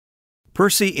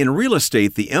Percy, in real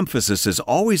estate, the emphasis is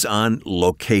always on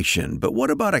location. But what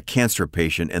about a cancer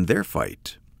patient and their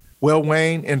fight? Well,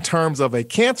 Wayne, in terms of a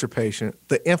cancer patient,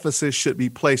 the emphasis should be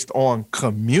placed on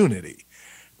community.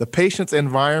 The patient's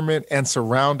environment and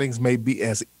surroundings may be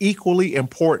as equally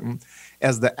important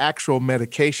as the actual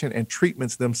medication and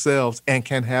treatments themselves and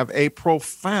can have a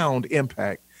profound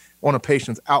impact on a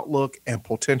patient's outlook and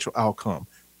potential outcome.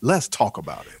 Let's talk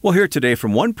about it. We'll hear today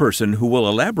from one person who will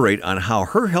elaborate on how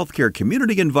her healthcare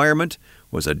community environment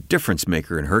was a difference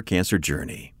maker in her cancer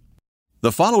journey.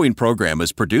 The following program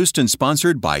is produced and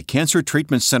sponsored by Cancer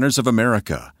Treatment Centers of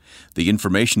America. The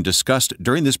information discussed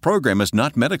during this program is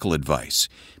not medical advice.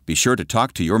 Be sure to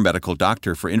talk to your medical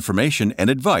doctor for information and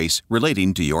advice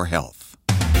relating to your health.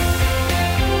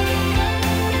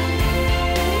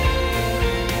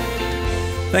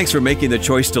 Thanks for making the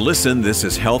choice to listen. This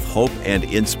is Health, Hope, and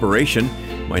Inspiration.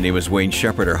 My name is Wayne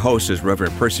Shepherd. Our host is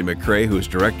Reverend Percy McCray, who is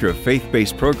Director of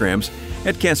Faith-Based Programs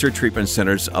at Cancer Treatment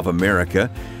Centers of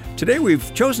America. Today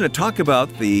we've chosen to talk about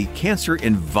the cancer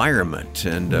environment.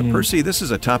 And Percy, this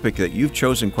is a topic that you've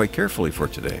chosen quite carefully for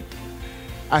today.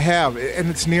 I have, and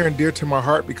it's near and dear to my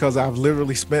heart because I've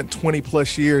literally spent 20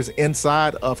 plus years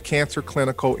inside of cancer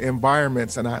clinical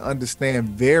environments, and I understand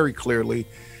very clearly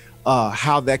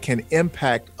how that can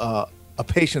impact a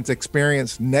patient's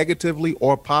experience negatively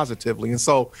or positively. And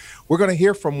so we're going to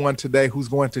hear from one today who's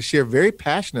going to share very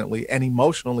passionately and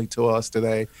emotionally to us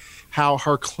today how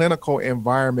her clinical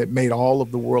environment made all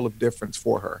of the world of difference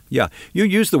for her. Yeah, you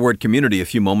used the word community a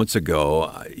few moments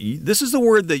ago. This is the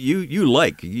word that you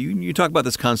like. You talk about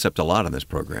this concept a lot on this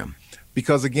program.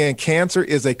 Because again, cancer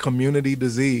is a community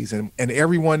disease, and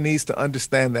everyone needs to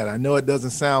understand that. I know it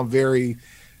doesn't sound very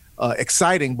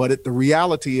exciting, but the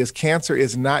reality is cancer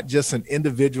is not just an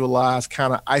individualized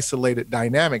kind of isolated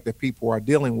dynamic that people are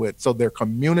dealing with. So their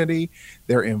community,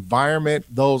 their environment,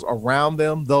 those around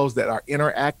them, those that are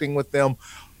interacting with them,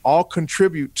 all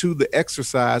contribute to the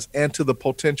exercise and to the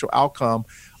potential outcome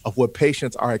of what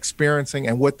patients are experiencing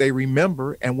and what they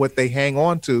remember and what they hang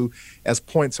on to as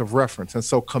points of reference. And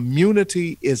so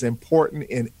community is important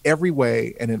in every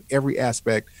way and in every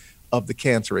aspect of the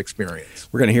cancer experience.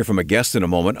 We're going to hear from a guest in a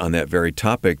moment on that very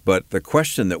topic, but the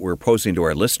question that we're posing to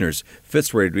our listeners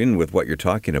fits right in with what you're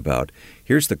talking about.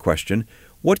 Here's the question.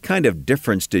 What kind of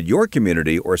difference did your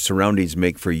community or surroundings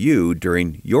make for you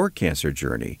during your cancer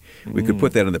journey? We could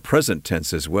put that in the present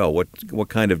tense as well. What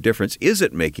kind of difference is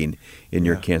it making in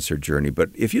your cancer journey? But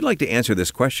if you'd like to answer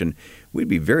this question, we'd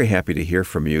be very happy to hear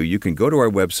from you. You can go to our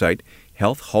website,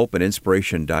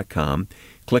 healthhopeandinspiration.com.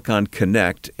 Click on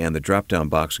Connect, and the drop-down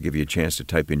box will give you a chance to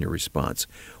type in your response.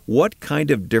 What kind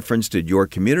of difference did your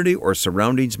community or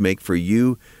surroundings make for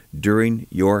you during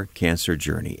your cancer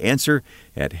journey? Answer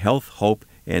at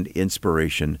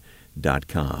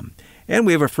healthhopeandinspiration.com. And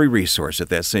we have a free resource at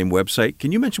that same website.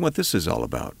 Can you mention what this is all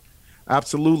about?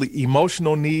 Absolutely.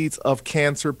 Emotional needs of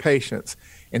cancer patients.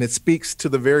 And it speaks to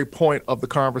the very point of the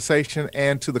conversation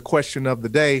and to the question of the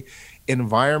day.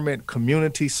 Environment,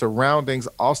 community, surroundings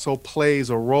also plays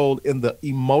a role in the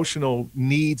emotional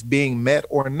needs being met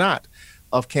or not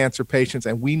of cancer patients.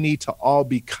 And we need to all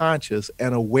be conscious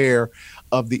and aware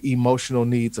of the emotional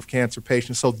needs of cancer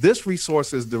patients. So this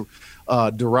resource is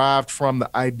derived from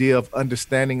the idea of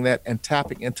understanding that and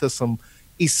tapping into some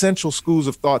essential schools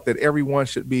of thought that everyone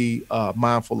should be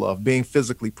mindful of. Being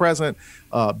physically present,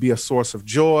 be a source of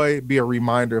joy, be a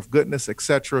reminder of goodness,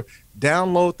 etc.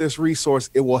 Download this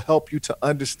resource. It will help you to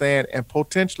understand and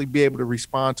potentially be able to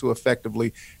respond to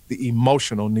effectively the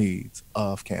emotional needs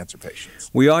of cancer patients.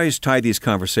 We always tie these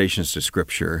conversations to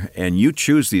Scripture, and you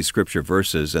choose these Scripture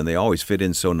verses, and they always fit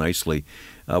in so nicely.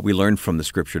 We learn from the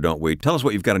Scripture, don't we? Tell us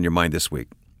what you've got on your mind this week.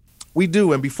 We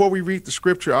do. And before we read the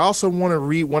Scripture, I also want to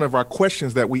read one of our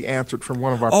questions that we answered from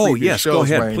one of our previous shows. Oh, yes.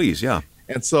 Go ahead, Wayne. Please. Yeah.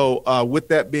 And so with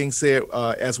that being said,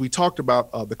 as we talked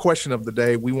about the question of the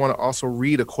day, we want to also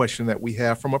read a question that we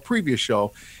have from a previous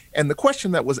show. And the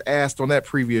question that was asked on that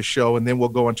previous show, and then we'll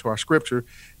go into our Scripture,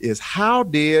 is how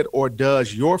did or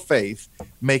does your faith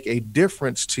make a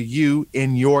difference to you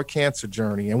in your cancer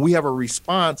journey? And we have a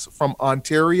response from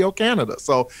Ontario, Canada.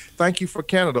 So thank you for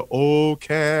Canada. Oh,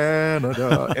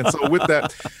 Canada. And so with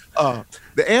that,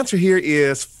 the answer here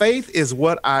is faith is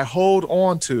what I hold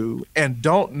on to and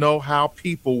don't know how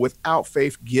people without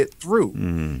faith get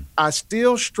through. I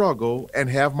still struggle and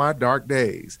have my dark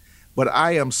days, but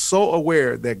I am so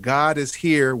aware that God is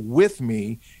here with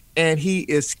me and he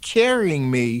is carrying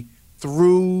me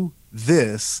through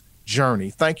this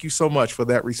journey. Thank you so much for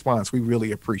that response. We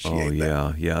really appreciate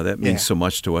that. Yeah. That means so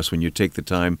much to us when you take the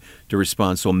time to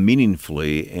respond so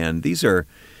meaningfully. And these are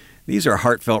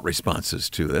heartfelt responses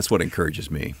too. That's what encourages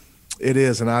me. It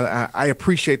is, and I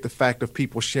appreciate the fact of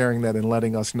people sharing that and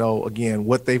letting us know, again,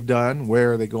 what they've done,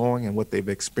 where are they going, and what they've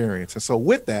experienced. And so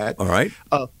with that, all right,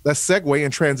 let's segue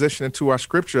and transition into our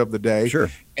scripture of the day. Sure.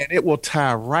 And it will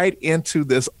tie right into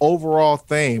this overall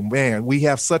theme. Man, we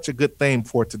have such a good theme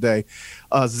for today.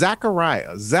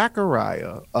 Zechariah,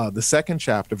 the second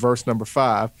chapter, verse number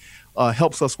 5,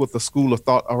 helps us with a school of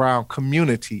thought around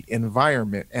community,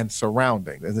 environment, and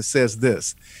surrounding. And it says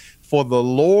this: "For the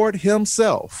Lord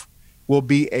himself will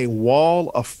be a wall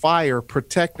of fire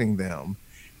protecting them,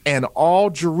 and all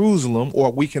Jerusalem,"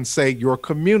 or we can say your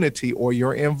community or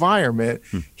your environment,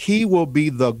 he will be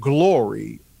the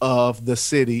glory of the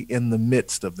city in the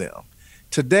midst of them.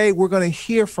 Today, we're going to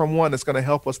hear from one that's going to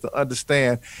help us to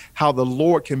understand how the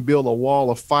Lord can build a wall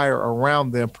of fire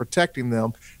around them, protecting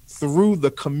them through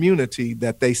the community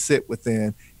that they sit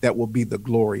within, that will be the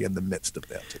glory in the midst of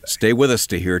them today. Stay with us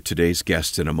to hear today's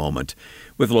guest in a moment.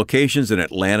 With locations in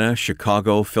Atlanta,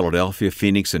 Chicago, Philadelphia,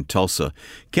 Phoenix, and Tulsa,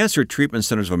 Cancer Treatment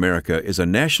Centers of America is a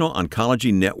national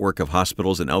oncology network of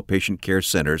hospitals and outpatient care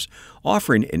centers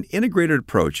offering an integrated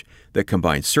approach that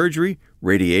combines surgery,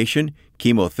 radiation,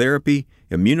 chemotherapy,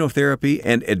 immunotherapy,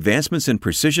 and advancements in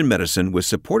precision medicine with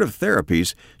supportive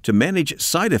therapies to manage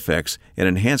side effects and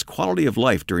enhance quality of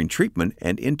life during treatment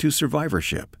and into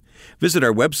survivorship. Visit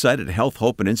our website at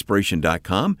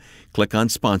healthhopeandinspiration.com. Click on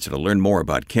Sponsor to learn more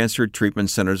about Cancer Treatment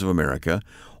Centers of America,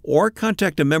 or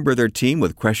contact a member of their team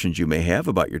with questions you may have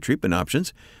about your treatment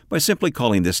options by simply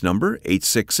calling this number,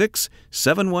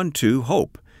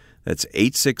 866-712-HOPE. That's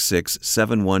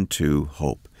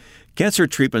 866-712-HOPE. Cancer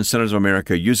Treatment Centers of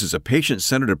America uses a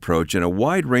patient-centered approach and a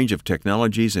wide range of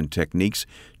technologies and techniques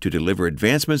to deliver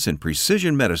advancements in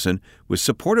precision medicine with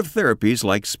supportive therapies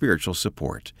like spiritual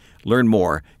support. Learn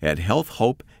more at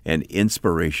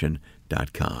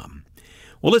healthhopeandinspiration.com.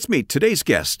 Well, let's meet today's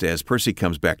guest as Percy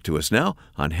comes back to us now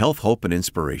on Health, Hope, and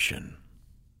Inspiration.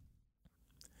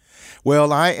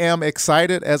 Well, I am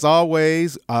excited as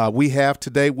always. We have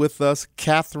today with us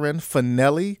Catherine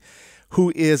Fanelli,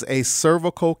 who is a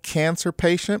cervical cancer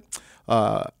patient,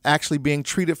 actually being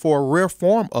treated for a rare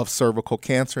form of cervical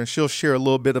cancer. And she'll share a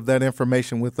little bit of that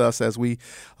information with us as we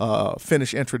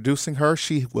finish introducing her.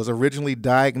 She was originally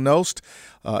diagnosed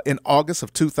in August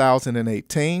of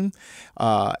 2018,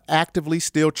 actively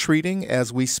still treating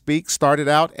as we speak, started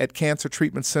out at Cancer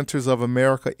Treatment Centers of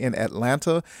America in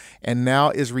Atlanta, and now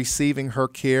is receiving her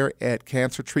care at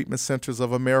Cancer Treatment Centers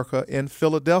of America in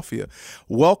Philadelphia.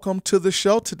 Welcome to the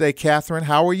show today, Catherine.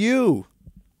 How are you?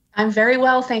 I'm very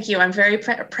well, thank you. I'm very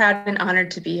proud and honored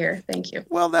to be here. Thank you.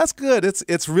 Well, that's good.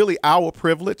 It's really our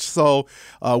privilege. So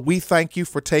we thank you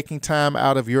for taking time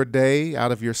out of your day,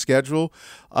 out of your schedule,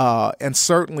 and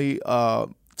certainly to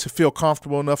feel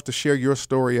comfortable enough to share your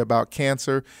story about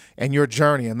cancer and your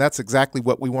journey. And that's exactly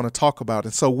what we want to talk about.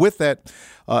 And so with that,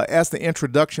 as the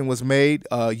introduction was made,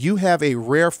 you have a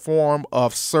rare form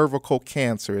of cervical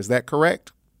cancer. Is that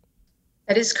correct?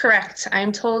 That is correct.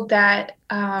 I'm told that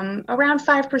around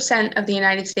 5% of the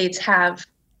United States have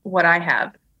what I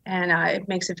have, and it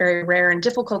makes it very rare and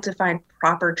difficult to find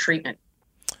proper treatment.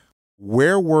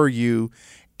 Where were you,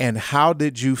 and how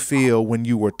did you feel when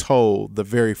you were told the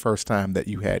very first time that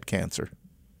you had cancer?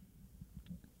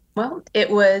 Well,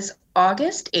 it was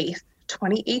August 8th,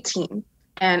 2018,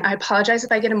 and I apologize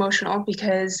if I get emotional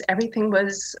because everything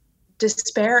was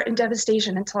despair and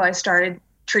devastation until I started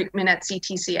treatment at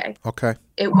CTCA. Okay.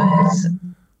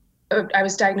 I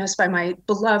was diagnosed by my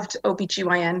beloved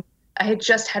OBGYN. I had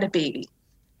just had a baby.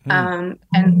 And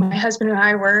my husband and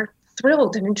I were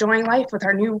thrilled and enjoying life with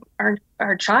our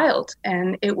child.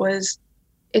 And it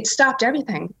stopped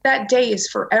everything. That day is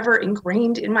forever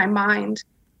ingrained in my mind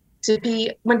to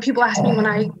be, when people ask me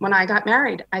when I got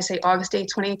married, I say August 8th,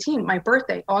 2018, my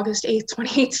birthday, August 8th,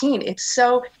 2018. It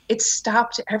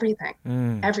stopped everything,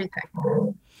 everything.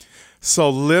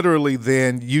 So literally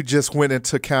then you just went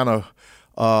into kind of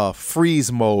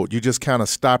freeze mode. You just kind of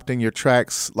stopped in your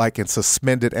tracks like in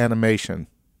suspended animation.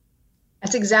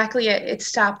 That's exactly it. It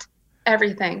stopped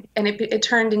everything. And it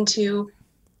turned into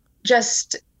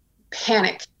just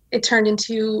panic. It turned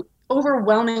into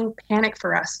overwhelming panic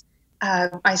for us.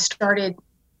 I started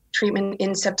treatment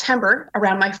in September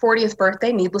around my 40th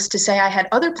birthday. Needless to say, I had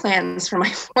other plans for my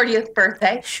 40th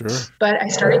birthday. Sure. But I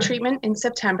started treatment in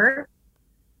September.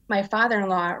 My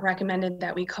father-in-law recommended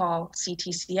that we call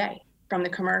CTCA. From the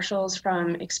commercials,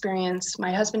 from experience.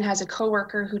 My husband has a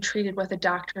coworker who treated with a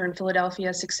doctor in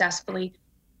Philadelphia successfully.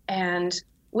 And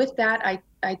with that,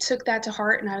 I took that to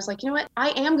heart and I was like, you know what?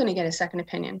 I am going to get a second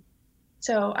opinion.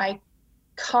 So I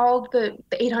called the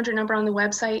 800 number on the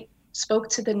website, spoke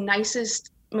to the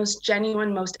nicest, most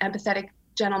genuine, most empathetic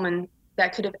gentleman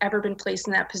that could have ever been placed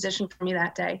in that position for me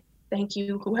that day. Thank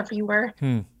you, whoever you were.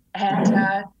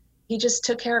 And he just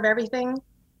took care of everything.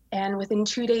 And within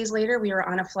 2 days later, we were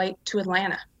on a flight to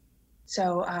Atlanta.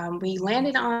 So we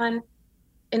landed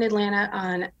in Atlanta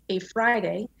on a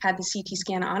Friday, had the CT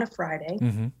scan on a Friday.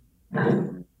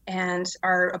 And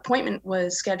our appointment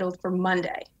was scheduled for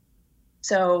Monday.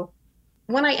 So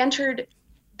when I entered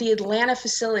the Atlanta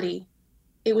facility,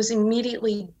 it was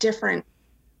immediately different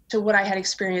to what I had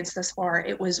experienced thus far.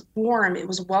 It was warm, it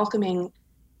was welcoming.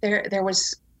 There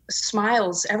was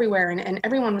smiles everywhere, and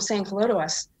everyone was saying hello to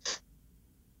us.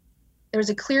 There was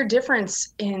a clear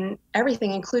difference in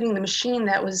everything, including the machine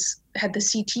that had the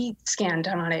CT scan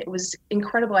done on it. It was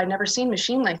incredible. I'd never seen a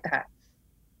machine like that.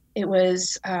 It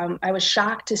was, I was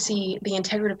shocked to see the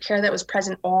integrative care that was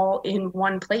present all in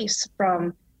one place,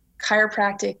 from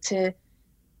chiropractic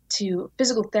to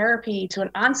physical therapy to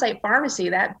an on-site pharmacy.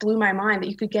 That blew my mind that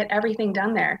you could get everything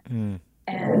done there.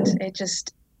 And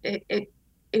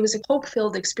it was a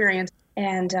hope-filled experience.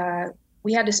 And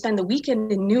we had to spend the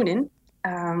weekend in Noonan,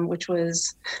 which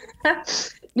was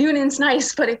Noonan's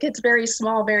nice, but it gets very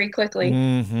small very quickly.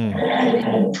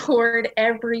 It poured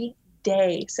every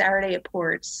day. Saturday it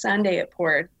poured, Sunday it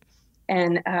poured.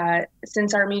 And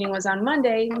since our meeting was on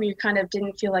Monday, we kind of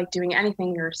didn't feel like doing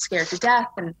anything. We were scared to death,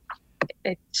 and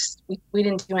we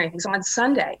didn't do anything. So on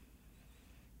Sunday,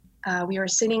 we were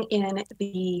sitting in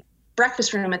the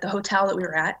breakfast room at the hotel that we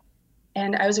were at,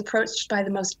 and I was approached by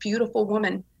the most beautiful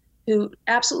woman who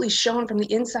absolutely shone from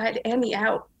the inside and the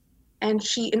out. And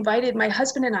she invited my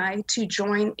husband and I to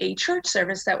join a church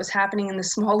service that was happening in the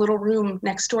small little room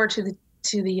next door to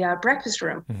the breakfast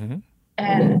room.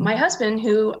 And my husband,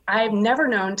 who I've never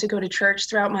known to go to church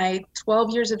throughout my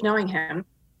 12 years of knowing him,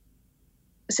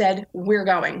 said, "We're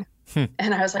going."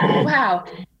 And I was like, wow.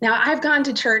 Now, I've gone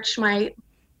to church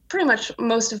pretty much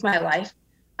most of my life,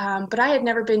 but I had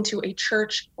never been to a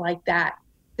church like that.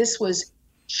 This was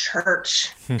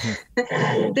church.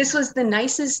 This was the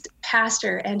nicest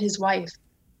pastor and his wife,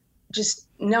 just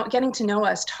getting to know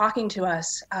us, talking to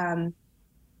us,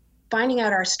 finding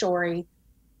out our story,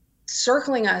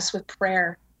 circling us with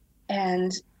prayer,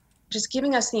 and just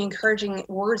giving us the encouraging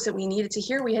words that we needed to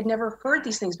hear. We had never heard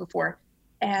these things before.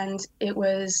 And it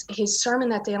was his sermon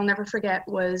that day, I'll never forget,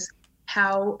 was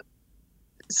how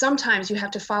sometimes you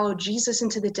have to follow Jesus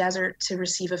into the desert to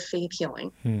receive a faith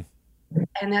healing.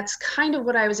 And that's kind of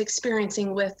what I was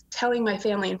experiencing with telling my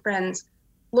family and friends,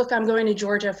 look, I'm going to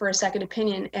Georgia for a second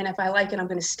opinion, and if I like it, I'm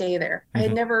going to stay there. I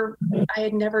had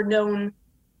never known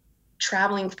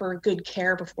traveling for good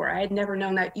care before. I had never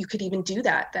known that you could even do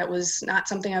that. That was not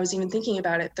something I was even thinking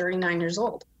about at 39 years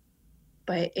old.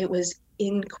 But it was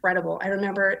incredible. I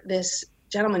remember this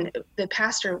gentleman, the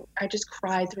pastor, I just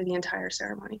cried through the entire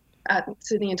ceremony,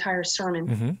 through the entire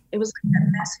sermon. It was like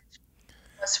that message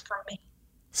was for me.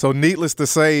 So needless to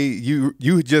say,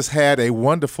 you just had a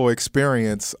wonderful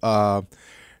experience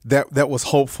that was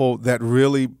hopeful, that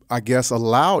really, I guess,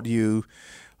 allowed you,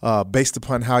 based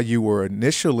upon how you were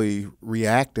initially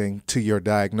reacting to your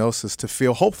diagnosis, to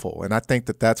feel hopeful. And I think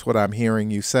that that's what I'm hearing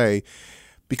you say.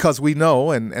 Because we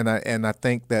know, and I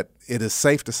think that it is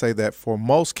safe to say that for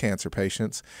most cancer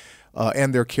patients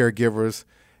and their caregivers,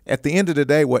 at the end of the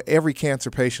day, what every cancer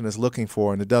patient is looking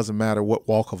for, and it doesn't matter what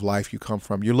walk of life you come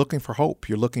from, you're looking for hope.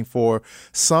 You're looking for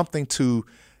something to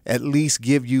at least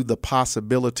give you the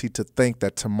possibility to think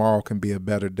that tomorrow can be a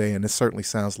better day. And it certainly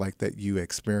sounds like that you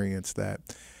experienced that.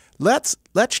 Let's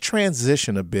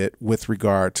transition a bit with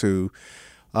regard to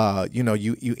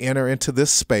you enter into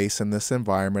this space and this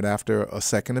environment after a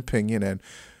second opinion, and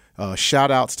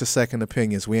shout outs to second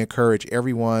opinions. We encourage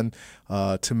everyone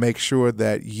to make sure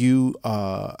that you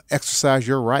exercise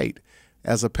your right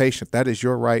as a patient. That is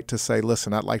your right to say,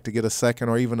 listen, I'd like to get a second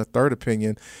or even a third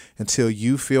opinion until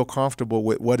you feel comfortable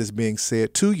with what is being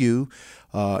said to you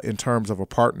in terms of a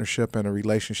partnership and a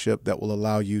relationship that will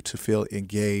allow you to feel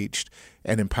engaged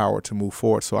and empowered to move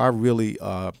forward. So I really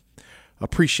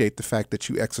appreciate the fact that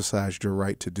you exercised your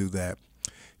right to do that.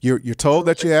 You're told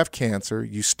that you have cancer.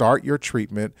 You start your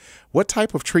treatment. What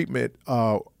type of treatment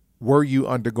were you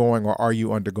undergoing or are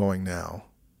you undergoing now?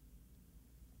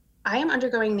 I am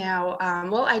undergoing now,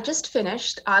 I just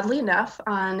finished, oddly enough,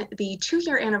 on the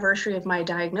 2-year anniversary of my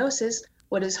diagnosis,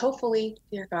 what is hopefully,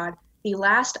 dear God, the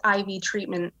last IV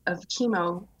treatment of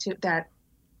chemo that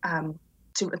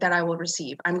I will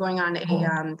receive. I'm going on a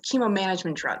chemo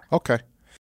management drug. Okay.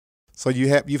 So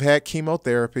you've had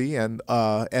chemotherapy, and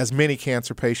as many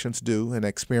cancer patients do and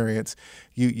experience,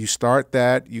 you start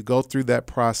that, you go through that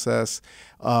process,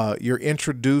 you're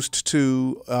introduced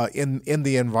to in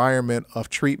the environment of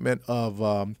treatment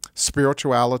of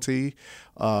spirituality,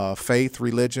 faith,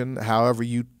 religion, however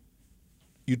you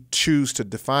choose to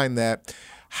define that.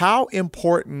 How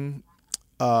important,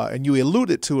 and you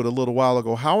alluded to it a little while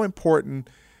ago, how important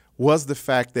was the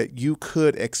fact that you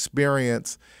could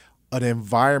experience an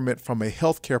environment from a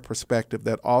healthcare perspective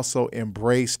that also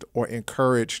embraced or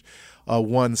encouraged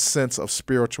one's sense of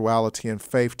spirituality and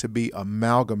faith to be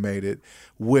amalgamated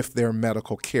with their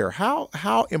medical care?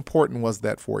 How important was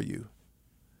that for you?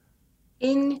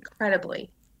 Incredibly.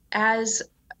 As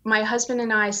my husband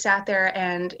and I sat there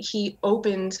and he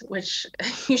opened, which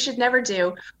you should never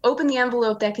do, opened the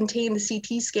envelope that contained the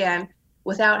CT scan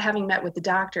without having met with the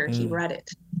doctor. He read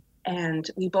it. And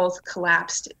we both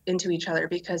collapsed into each other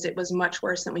because it was much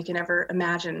worse than we could ever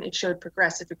imagine. It showed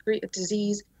progressive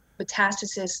disease,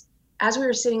 metastasis. As we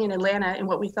were sitting in Atlanta in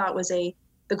what we thought was the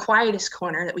quietest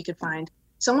corner that we could find,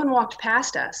 someone walked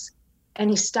past us and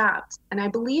he stopped. And I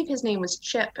believe his name was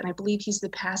Chip, and I believe he's the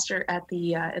pastor at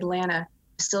the Atlanta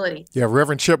facility. Yeah,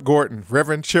 Reverend Chip Gordon.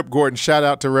 Reverend Chip Gordon. Shout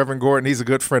out to Reverend Gordon. He's a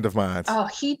good friend of mine. Oh,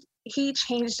 he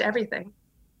changed everything.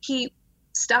 He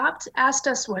stopped, asked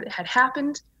us what had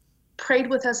happened,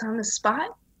 prayed with us on the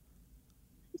spot,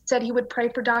 said he would pray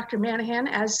for Dr. Manahan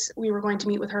as we were going to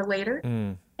meet with her later.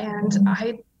 And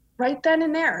right then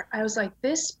and there, I was like,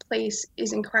 this place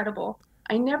is incredible.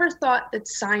 I never thought that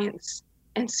science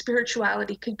and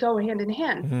spirituality could go hand in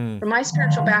hand. From my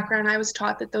spiritual background, I was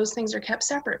taught that those things are kept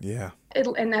separate. Yeah.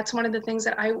 And that's one of the things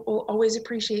that I will always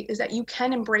appreciate, is that you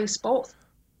can embrace both.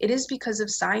 It is because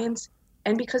of science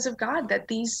and because of God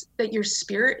that your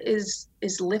spirit is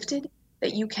lifted,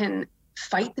 that you can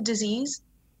fight the disease.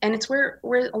 And it's where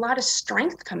a lot of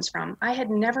strength comes from. I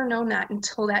had never known that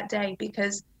until that day,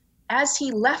 because as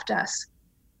he left us,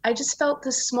 I just felt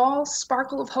this small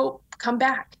sparkle of hope come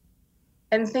back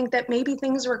and think that maybe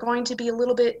things were going to be a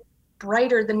little bit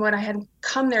brighter than what I had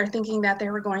come there thinking that they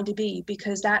were going to be,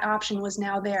 because that option was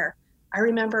now there. I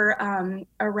remember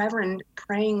a reverend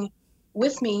praying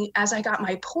with me as I got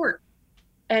my port.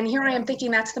 And here I am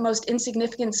thinking that's the most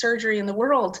insignificant surgery in the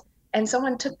world. And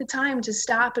someone took the time to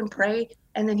stop and pray.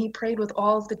 And then he prayed with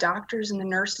all of the doctors and the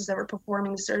nurses that were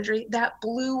performing the surgery. That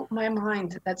blew my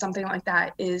mind that something like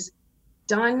that is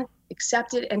done,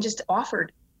 accepted, and just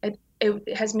offered. It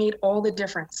has made all the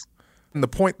difference. And the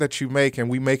point that you make, and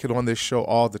we make it on this show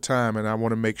all the time, and I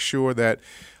want to make sure that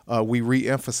we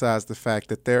reemphasize the fact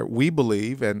that we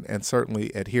believe and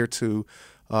certainly adhere to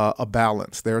a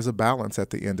balance. There's a balance at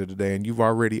the end of the day, and you've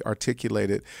already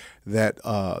articulated that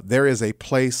there is a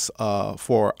place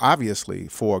for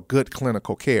good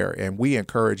clinical care, and we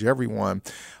encourage everyone,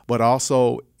 but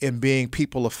also in being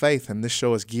people of faith, and this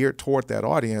show is geared toward that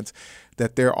audience,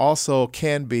 that there also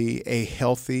can be a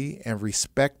healthy and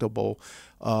respectable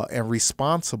and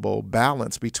responsible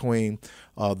balance between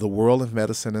the world of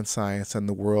medicine and science and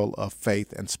the world of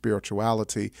faith and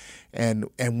spirituality, and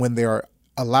when they are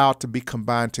allowed to be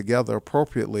combined together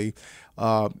appropriately,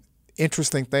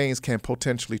 interesting things can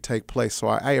potentially take place. So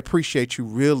I appreciate you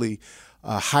really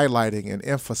highlighting and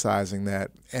emphasizing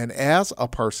that. And as a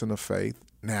person of faith,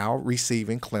 now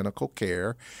receiving clinical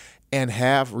care and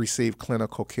have received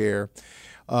clinical care,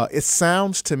 it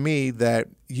sounds to me that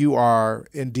you are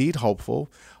indeed hopeful.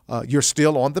 You're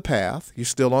still on the path. You're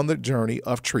still on the journey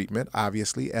of treatment,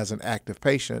 obviously, as an active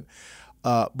patient.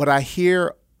 But I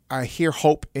hear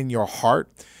hope in your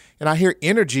heart, and I hear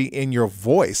energy in your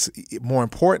voice. More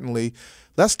importantly,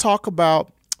 let's talk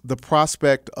about the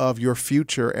prospect of your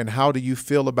future and how do you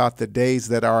feel about the days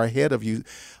that are ahead of you.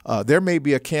 There may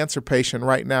be a cancer patient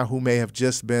right now who may have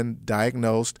just been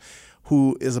diagnosed,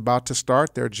 who is about to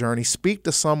start their journey. Speak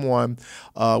to someone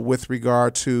with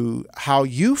regard to how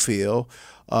you feel,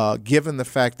 given the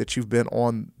fact that you've been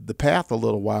on the path a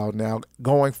little while now,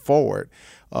 going forward.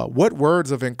 What words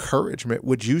of encouragement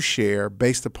would you share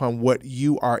based upon what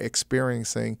you are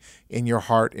experiencing in your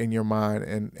heart, in your mind,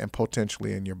 and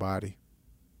potentially in your body?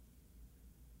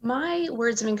 My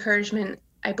words of encouragement,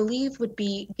 I believe, would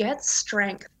be get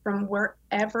strength from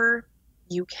wherever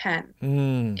you can.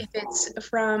 If it's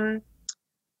from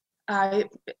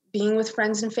being with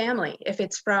friends and family, if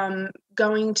it's from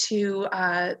going to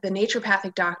the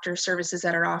naturopathic doctor services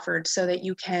that are offered so that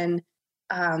you can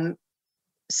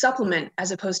supplement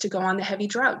as opposed to go on the heavy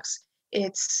drugs.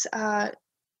 It's the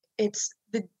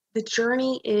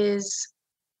journey is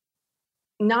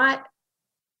not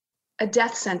a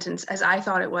death sentence as I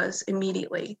thought it was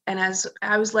immediately, and as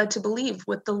I was led to believe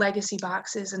with the legacy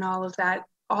boxes and all of that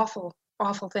awful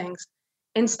awful things.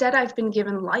 Instead, I've been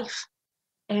given life,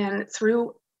 and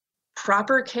through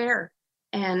proper care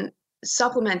and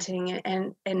supplementing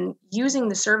and using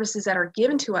the services that are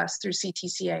given to us through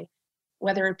CTCA,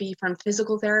 whether it be from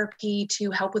physical therapy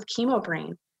to help with chemo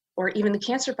brain, or even the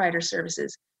cancer fighter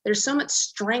services. There's so much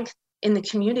strength in the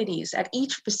communities at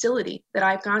each facility that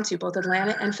I've gone to, both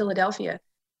Atlanta and Philadelphia,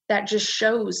 that just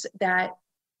shows that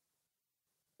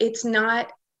it's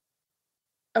not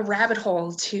a rabbit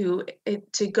hole to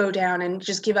go down and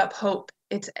just give up hope.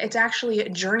 It's actually a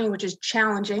journey which is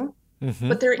challenging,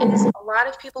 but there is a lot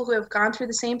of people who have gone through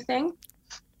the same thing.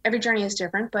 Every journey is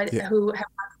different, but who have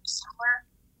gone through similar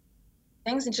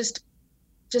things, and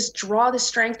just draw the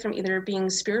strength from either being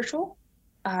spiritual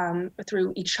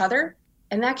through each other.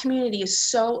 And that community is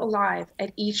so alive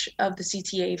at each of the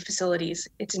CTA facilities.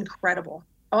 It's incredible.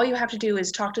 All you have to do is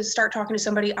start talking to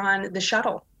somebody on the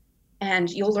shuttle, and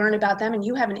you'll learn about them, and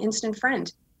you have an instant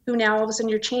friend who now all of a sudden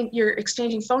you're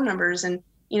exchanging phone numbers, and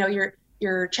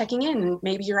you're checking in, and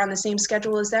maybe you're on the same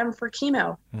schedule as them for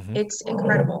chemo. It's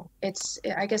incredible.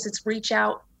 I guess it's reach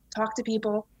out, talk to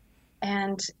people,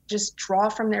 and just draw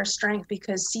from their strength,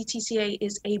 because CTCA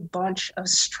is a bunch of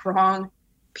strong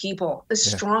people, the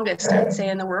strongest, I'd say,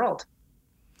 in the world.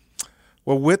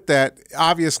 Well, with that,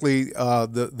 obviously,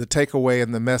 the takeaway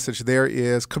and the message there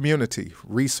is community,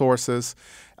 resources,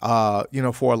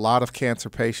 for a lot of cancer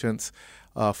patients,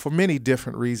 for many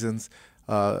different reasons.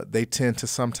 They tend to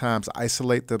sometimes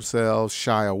isolate themselves,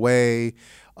 shy away,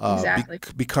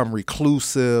 become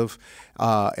reclusive.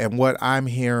 And what I'm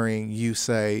hearing you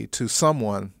say to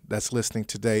someone that's listening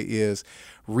today is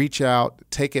reach out,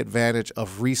 take advantage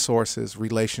of resources,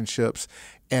 relationships,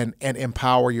 and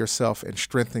empower yourself and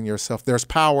strengthen yourself. There's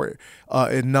power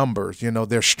in numbers,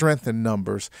 there's strength in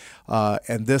numbers.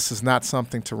 And this is not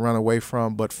something to run away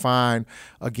from, but find,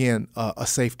 again, a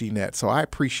safety net. So I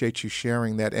appreciate you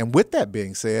sharing that. And with that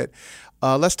being said,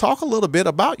 let's talk a little bit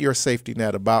about your safety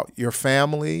net, about your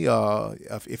family,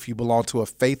 if you belong to a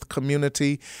faith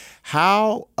community.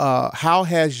 How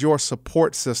has your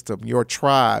support system, your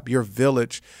tribe, your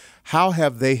village, how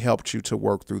have they helped you to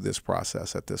work through this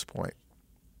process at this point?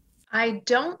 I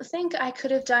don't think I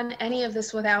could have done any of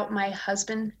this without my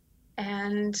husband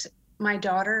and my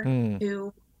daughter,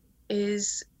 who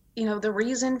is, the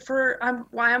reason for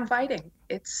why I'm fighting.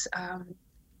 It's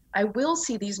I will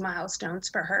see these milestones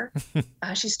for her.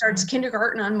 She starts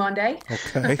kindergarten on Monday.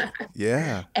 Okay.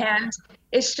 Yeah. And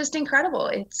it's just incredible.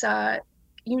 It's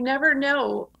you never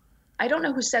know. I don't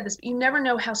know who said this, but you never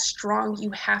know how strong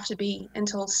you have to be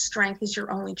until strength is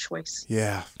your only choice.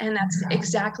 Yeah. And that's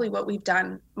exactly what we've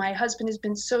done. My husband has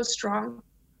been so strong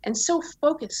and so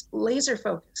focused, laser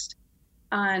focused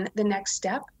on the next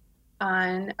step,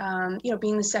 on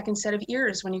being the second set of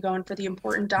ears when you go in for the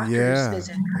important doctor's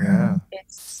visit. Yeah.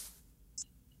 It's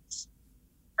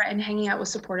and hanging out with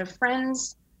supportive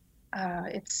friends.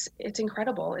 It's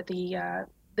incredible.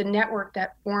 The network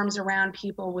that forms around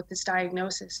people with this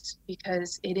diagnosis,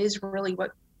 because it is really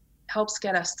what helps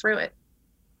get us through it.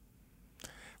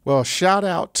 Well, shout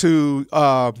out to,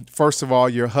 first of all,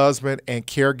 your husband and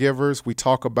caregivers. We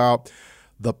talk about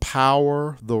the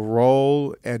power, the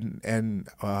role, and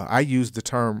I use the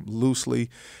term loosely,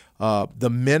 the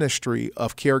ministry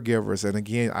of caregivers. And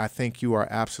again, I think you are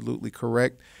absolutely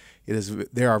correct.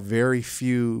 There are very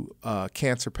few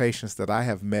cancer patients that I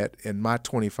have met in my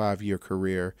 25-year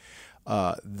career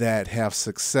that have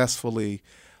successfully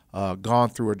gone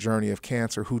through a journey of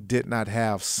cancer who did not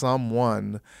have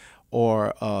someone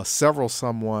or several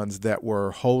someones that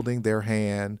were holding their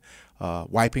hand,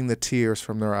 wiping the tears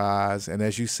from their eyes, and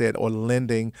as you said, or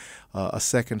lending a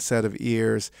second set of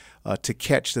ears to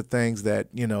catch the things that,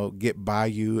 get by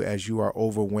you as you are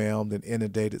overwhelmed and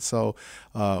inundated. So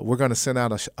we're going to send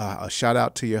out a shout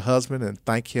out to your husband and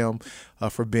thank him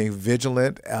for being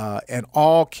vigilant. And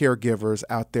all caregivers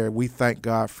out there, we thank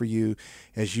God for you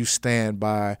as you stand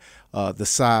by the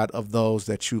side of those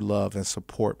that you love and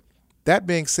support. That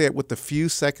being said, with the few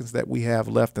seconds that we have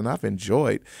left, and I've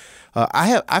enjoyed,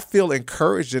 I feel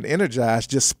encouraged and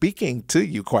energized just speaking to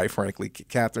you, quite frankly,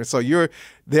 Catherine. So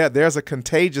there's a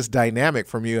contagious dynamic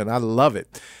from you, and I love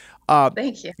it.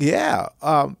 Thank you. Yeah.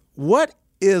 What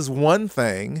is one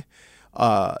thing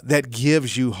that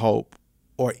gives you hope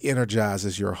or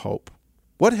energizes your hope?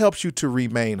 What helps you to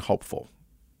remain hopeful?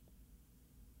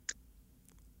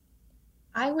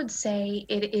 I would say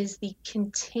it is the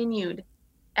continued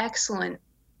excellent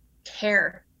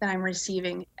care that I'm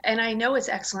receiving. And I know it's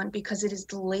excellent because it is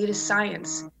the latest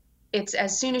science. It's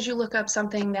as soon as you look up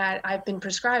something that I've been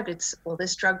prescribed,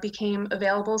 this drug became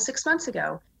available 6 months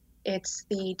ago. It's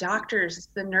the doctors, it's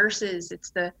the nurses,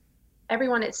 it's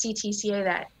everyone at CTCA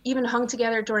that even hung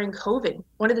together during COVID,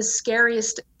 one of the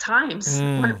scariest times,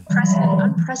 one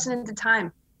unprecedented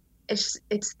time. It's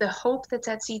the hope that's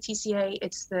at CTCA.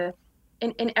 It's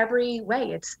in every way.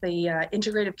 It's the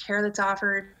integrative care that's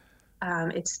offered.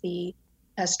 It's the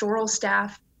pastoral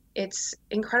staff. It's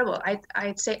incredible.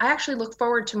 I'd say I actually look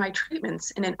forward to my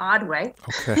treatments in an odd way,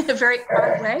 in a very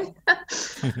odd way.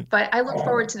 But I look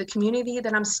forward to the community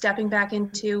that I'm stepping back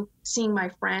into, seeing my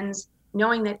friends,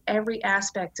 knowing that every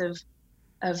aspect of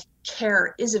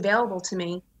care is available to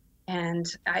me. And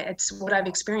it's what I've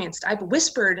experienced. I've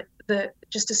whispered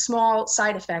just a small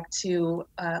side effect to,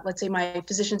 let's say, my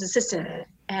physician's assistant,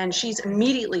 and she's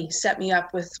immediately set me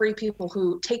up with 3 people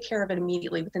who take care of it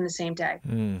immediately within the same day.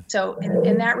 So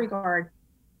in that regard,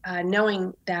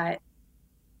 knowing that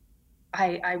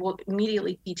I will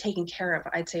immediately be taken care of,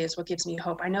 I'd say, is what gives me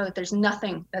hope. I know that there's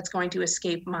nothing that's going to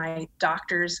escape my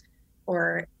doctors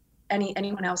or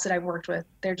anyone else that I've worked with.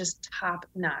 They're just top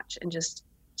notch and just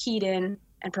keyed in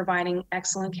and providing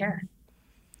excellent care.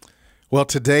 Well,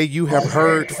 today you have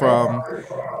heard from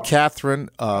Catherine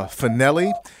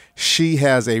Finelli. She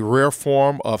has a rare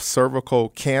form of cervical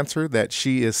cancer that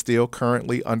she is still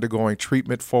currently undergoing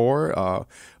treatment for,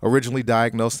 originally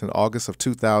diagnosed in August of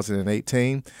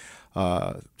 2018.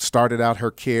 Started out her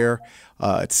care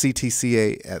at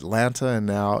CTCA Atlanta and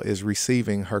now is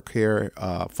receiving her care,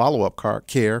 follow-up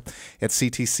care at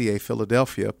CTCA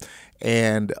Philadelphia.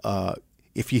 And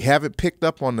if you haven't picked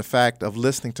up on the fact of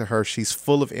listening to her, she's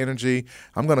full of energy.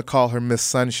 I'm going to call her Miss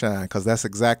Sunshine because that's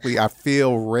exactly, I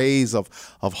feel rays of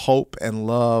hope and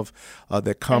love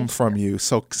that come from you.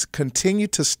 So continue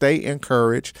to stay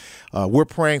encouraged. We're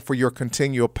praying for your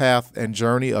continual path and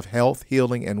journey of health,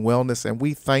 healing, and wellness. And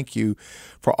we thank you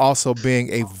for also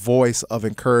being a voice of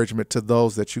encouragement to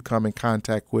those that you come in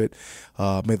contact with.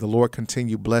 May the Lord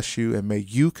continue to bless you, and may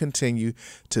you continue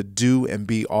to do and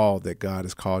be all that God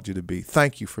has called you to be.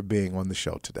 Thank you for being on the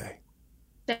show today.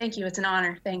 Thank you. It's an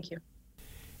honor. Thank you.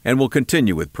 And we'll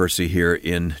continue with Percy here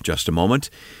in just a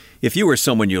moment. If you or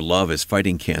someone you love is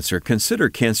fighting cancer, consider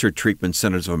Cancer Treatment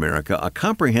Centers of America a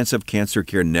comprehensive cancer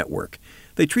care network.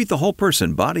 They treat the whole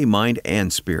person, body, mind,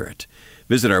 and spirit.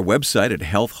 Visit our website at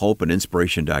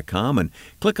healthhopeandinspiration.com and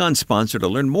click on Sponsor to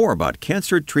learn more about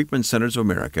Cancer Treatment Centers of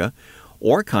America,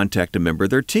 or contact a member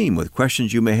of their team with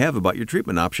questions you may have about your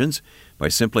treatment options by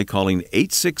simply calling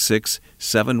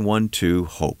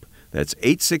 866-712-HOPE. That's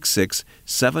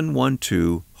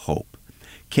 866-712-HOPE.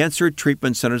 Cancer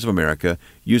Treatment Centers of America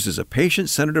uses a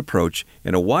patient-centered approach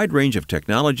and a wide range of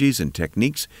technologies and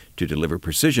techniques to deliver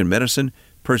precision medicine,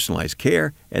 personalized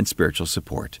care, and spiritual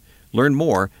support. Learn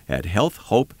more at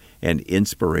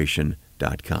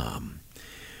healthhopeandinspiration.com.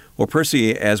 Well,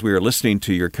 Percy, as we were listening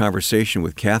to your conversation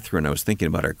with Catherine, I was thinking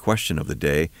about our question of the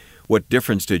day. What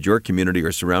difference did your community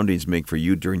or surroundings make for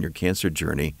you during your cancer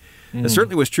journey? It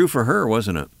certainly was true for her,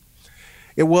 wasn't it?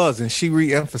 It was, and she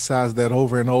re-emphasized that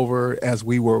over and over as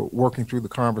we were working through the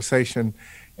conversation.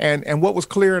 And what was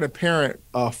clear and apparent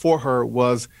for her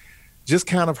was just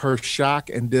kind of her shock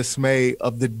and dismay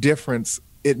of the difference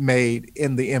it made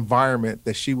in the environment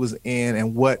that she was in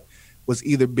and what was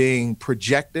either being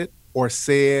projected or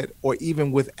said, or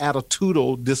even with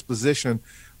attitudinal disposition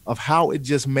of how it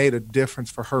just made a difference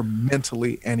for her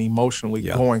mentally and emotionally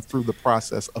going through the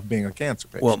process of being a cancer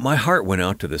patient. Well, my heart went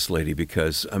out to this lady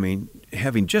because, I mean,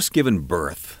 having just given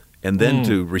birth and then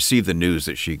to receive the news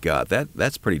that she got,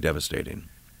 that's pretty devastating.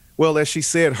 Well, as she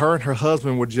said, her and her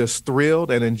husband were just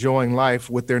thrilled and enjoying life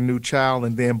with their new child,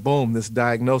 and then boom, this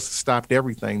diagnosis stopped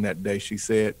everything that day, she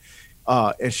said.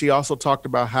 And she also talked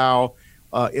about how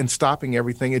in stopping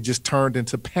everything, it just turned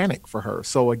into panic for her.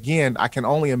 So again, I can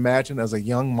only imagine as a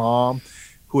young mom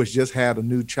who has just had a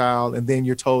new child, and then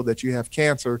you're told that you have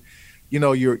cancer, you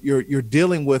know, you're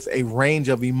dealing with a range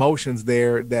of emotions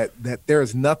there that there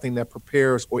is nothing that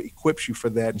prepares or equips you for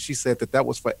that. And she said that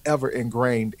was forever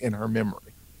ingrained in her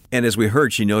memory. And as we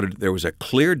heard, she noted there was a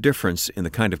clear difference in the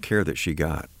kind of care that she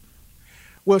got.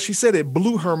 Well, she said it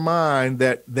blew her mind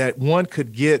that one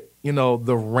could get, you know,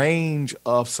 the range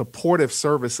of supportive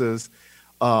services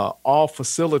all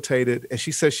facilitated. And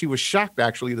she said she was shocked,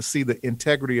 actually, to see the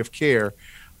integrity of care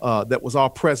that was all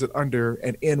present under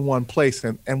and in one place.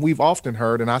 And we've often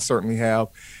heard, and I certainly have,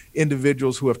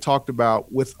 individuals who have talked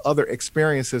about with other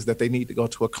experiences that they need to go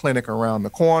to a clinic around the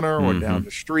corner or down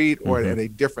the street or at a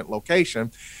different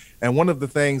location. And one of the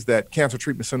things that Cancer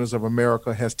Treatment Centers of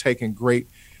America has taken great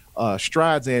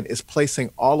strides in is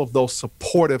placing all of those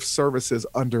supportive services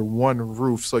under one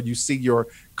roof. So you see your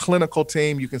clinical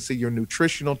team, you can see your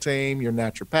nutritional team, your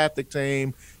naturopathic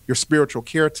team, your spiritual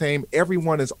care team.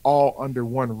 Everyone is all under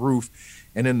one roof.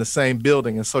 and in the same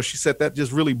building. And so she said that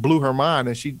just really blew her mind,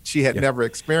 and she had never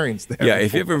experienced that. Yeah, before.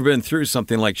 if you've ever been through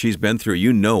something like she's been through,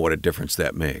 you know what a difference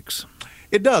that makes.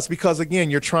 It does, because again,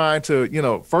 you're trying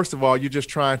to, first of all, you're just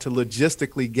trying to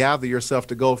logistically gather yourself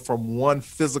to go from one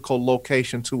physical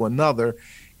location to another.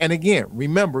 And again,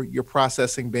 remember, you're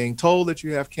processing being told that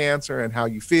you have cancer and how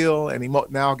you feel. And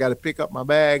now I've got to pick up my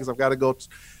bags. I've got to go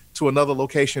to another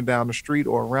location down the street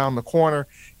or around the corner.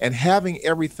 And having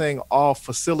everything all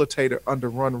facilitated under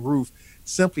one roof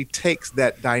simply takes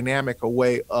that dynamic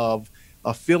away of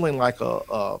feeling like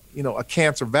a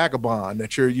cancer vagabond,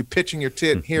 that you're pitching your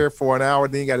tent here for an hour,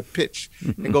 then you got to pitch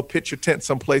and go pitch your tent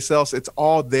someplace else. It's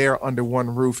all there under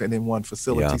one roof and in one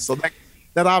facility. Yeah. So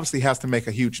that obviously has to make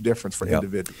a huge difference for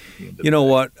individuals. You know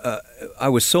what? I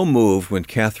was so moved when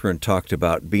Catherine talked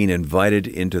about being invited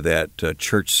into that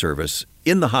church service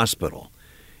in the hospital,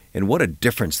 and what a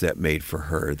difference that made for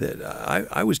her. That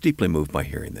I was deeply moved by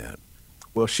hearing that.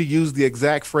 Well, she used the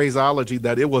exact phraseology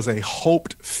that it was a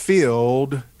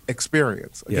hope-filled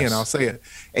experience. Again, Yes. I'll say it,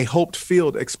 a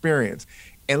hope-filled experience.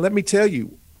 And let me tell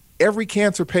you, every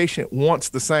cancer patient wants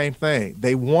the same thing.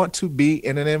 They want to be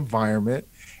in an environment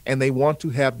and they want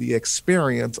to have the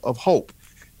experience of hope.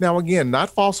 Now, again, not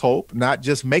false hope, not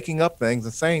just making up things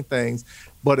and saying things,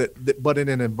 but in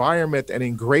an environment that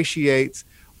ingratiates,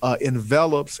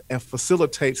 envelops, and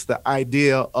facilitates the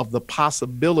idea of the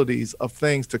possibilities of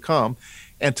things to come.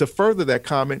 And to further that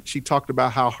comment, she talked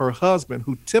about how her husband,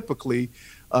 who typically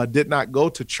did not go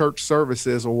to church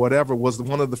services or whatever, was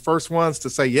one of the first ones to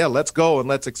say, yeah, let's go and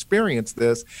let's experience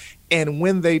this. And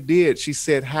when they did, she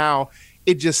said how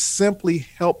it just simply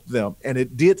helped them, and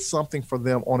it did something for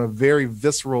them on a very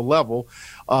visceral level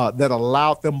that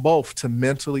allowed them both to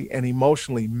mentally and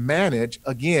emotionally manage,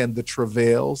 again, the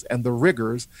travails and the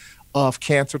rigors of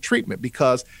cancer treatment,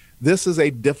 because this is a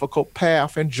difficult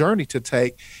path and journey to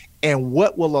take. And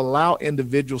what will allow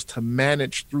individuals to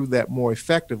manage through that more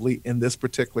effectively, in this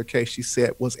particular case, she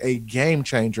said, was a game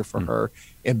changer for her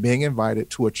in being invited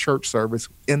to a church service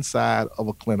inside of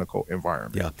a clinical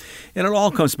environment. Yeah, and it all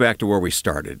comes back to where we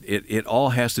started. It all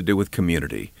has to do with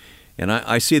community. And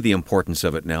I see the importance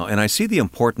of it now, and I see the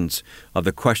importance of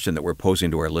the question that we're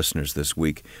posing to our listeners this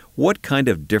week. What kind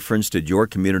of difference did your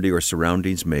community or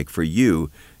surroundings make for you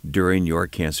during your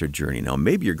cancer journey? Now,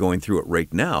 maybe you're going through it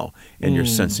right now, and you're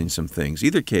sensing some things.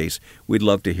 Either case, we'd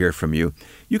love to hear from you.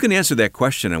 You can answer that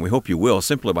question, and we hope you will,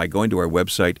 simply by going to our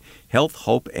website,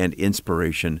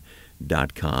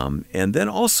 healthhopeandinspiration.com. And then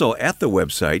also at the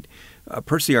website,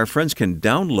 Percy, our friends can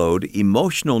download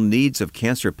Emotional Needs of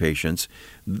Cancer Patients.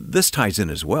 This ties in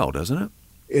as well, doesn't it?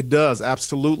 It does,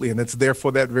 absolutely, and it's there for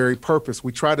that very purpose.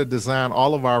 We try to design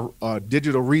all of our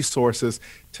digital resources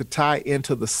to tie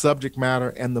into the subject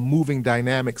matter and the moving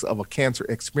dynamics of a cancer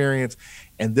experience,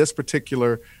 and this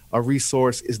particular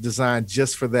resource is designed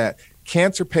just for that.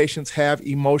 Cancer patients have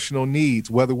emotional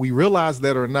needs, whether we realize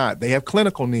that or not. They have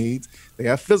clinical needs, they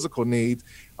have physical needs,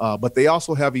 but they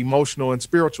also have emotional and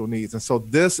spiritual needs. And so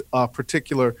this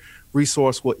particular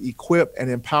resource will equip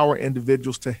and empower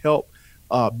individuals to help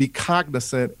be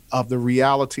cognizant of the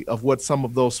reality of what some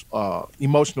of those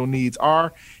emotional needs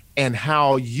are and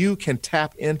how you can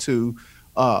tap into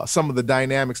some of the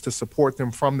dynamics to support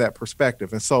them from that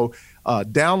perspective. And so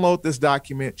download this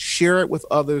document, share it with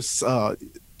others,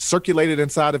 circulate it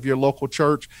inside of your local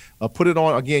church, put it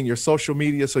on, again, your social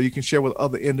media so you can share with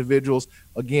other individuals.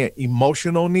 Again,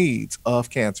 emotional needs of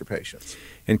cancer patients.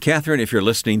 And Catherine, if you're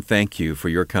listening, thank you for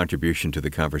your contribution to the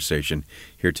conversation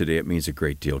here today. It means a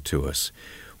great deal to us.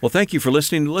 Well, thank you for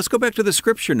listening. Let's go back to the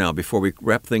scripture now before we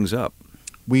wrap things up.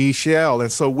 We shall.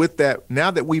 And so with that,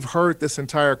 now that we've heard this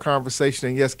entire conversation,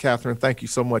 and yes, Catherine, thank you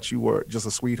so much. You were just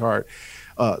a sweetheart.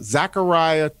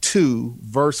 Zechariah 2,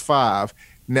 verse 5,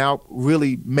 now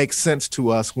really makes sense to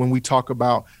us when we talk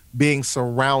about being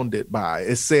surrounded by.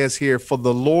 It says here, for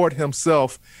the Lord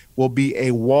himself will be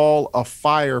a wall of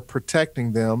fire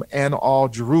protecting them and all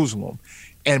Jerusalem.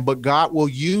 But God will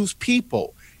use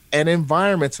people and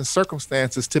environments and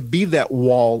circumstances to be that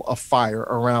wall of fire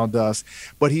around us.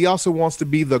 But he also wants to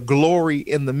be the glory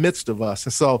in the midst of us.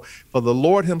 And so for the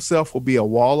Lord himself will be a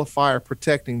wall of fire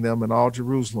protecting them in all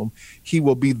Jerusalem. He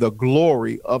will be the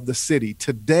glory of the city.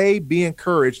 Today, be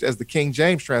encouraged, as the King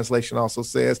James translation also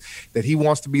says, that he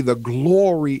wants to be the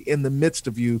glory in the midst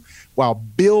of you while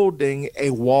building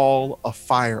a wall of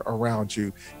fire around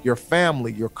you, your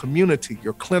family, your community,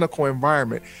 your clinical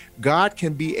environment. God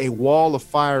can be a wall of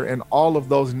fire in all of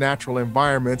those natural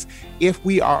environments if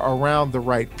we are around the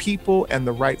right people and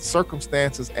the right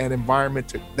circumstances and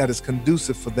environment that is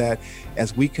conducive for that,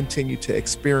 as we continue to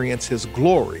experience his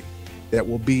glory that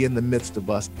will be in the midst of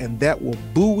us, and that will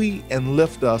buoy and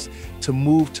lift us to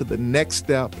move to the next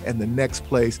step and the next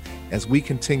place as we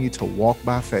continue to walk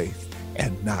by faith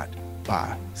and not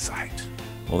by sight.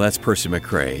 Well, that's Percy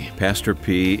McCray. Pastor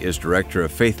P is Director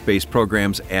of Faith-Based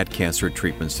Programs at Cancer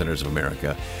Treatment Centers of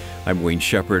America. I'm Wayne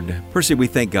Shepherd. Percy, we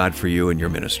thank God for you and your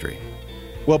ministry.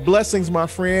 Well, blessings, my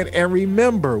friend. And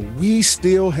remember, we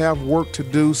still have work to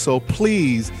do, so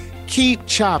please keep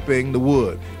chopping the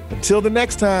wood. Until the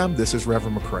next time, this is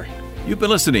Reverend McCray. You've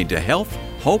been listening to Health,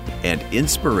 Hope, and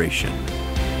Inspiration.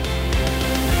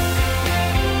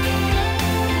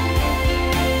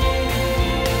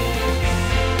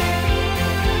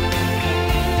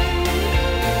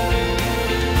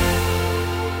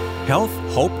 Health,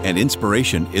 Hope, and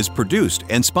Inspiration is produced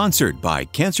and sponsored by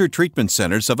Cancer Treatment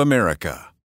Centers of America.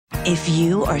 If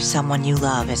you or someone you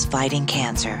love is fighting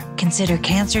cancer, consider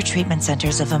Cancer Treatment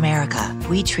Centers of America.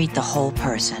 We treat the whole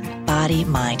person, body,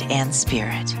 mind, and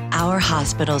spirit. Our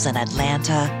hospitals in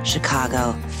Atlanta,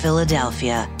 Chicago,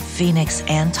 Philadelphia, Phoenix,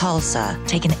 and Tulsa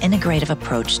take an integrative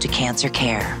approach to cancer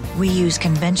care. We use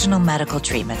conventional medical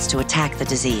treatments to attack the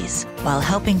disease while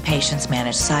helping patients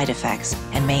manage side effects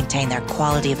and maintain their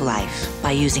quality of life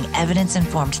by using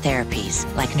evidence-informed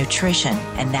therapies like nutrition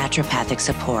and naturopathic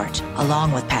support,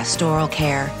 along with pastoral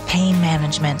care, pain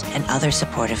management, and other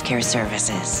supportive care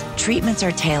services. Treatments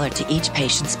are tailored to each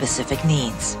patient's specific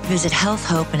needs. Visit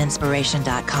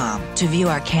healthhopeandinspiration.com to view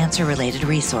our cancer-related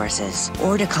resources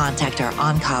or to contact our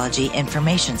oncology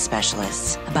information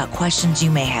specialists about questions you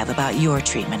may have about your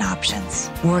treatment options.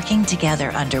 Working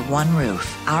together under one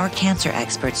roof, our cancer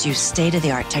experts use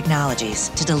state-of-the-art technologies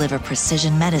to deliver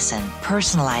precision medicine,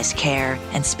 personalized care,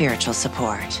 and spiritual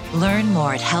support. Learn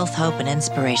more at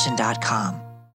healthhopeandinspiration.com.